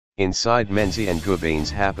Inside Menzi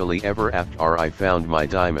Ngubane's happily ever after I found my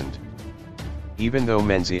diamond. Even though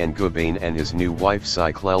Menzi Ngubane and his new wife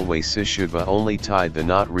Sikelelwa Sishuba only tied the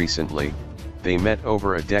knot recently, they met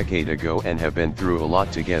over a decade ago and have been through a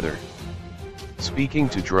lot together. Speaking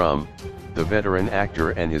to Drum, the veteran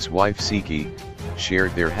actor and his wife Siki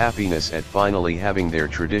shared their happiness at finally having their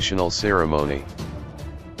traditional ceremony.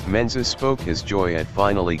 Menzi spoke his joy at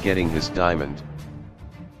finally getting his diamond.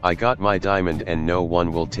 "I got my diamond and no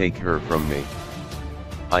one will take her from me.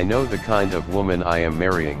 I know the kind of woman I am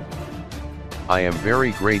marrying. I am very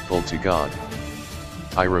grateful to God.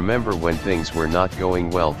 I remember when things were not going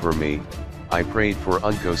well for me, I prayed for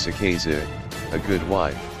unkosikazi, a good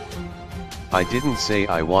wife. I didn't say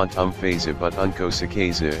I want umfazi but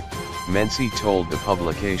unkosikazi," Mensi told the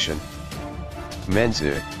publication.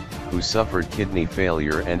 Menzi, who suffered kidney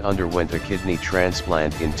failure and underwent a kidney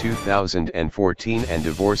transplant in 2014 and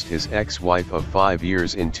divorced his ex-wife of 5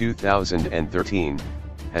 years in 2013,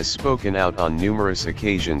 has spoken out on numerous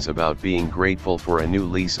occasions about being grateful for a new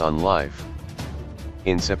lease on life.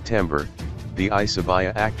 In September, the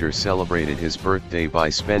Isabaya actor celebrated his birthday by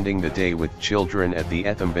spending the day with children at the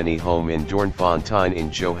Ethambeni home in Doornfontein in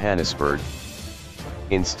Johannesburg.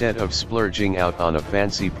 Instead of splurging out on a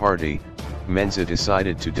fancy party, Menzi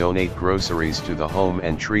decided to donate groceries to the home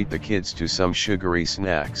and treat the kids to some sugary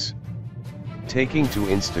snacks. Taking to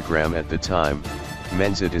Instagram at the time,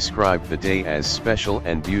 Menzi described the day as special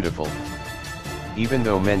and beautiful. Even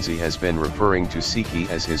though Menzi has been referring to Siki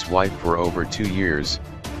as his wife for over 2 years,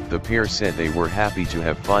 the pair said they were happy to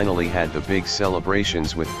have finally had the big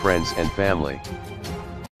celebrations with friends and family.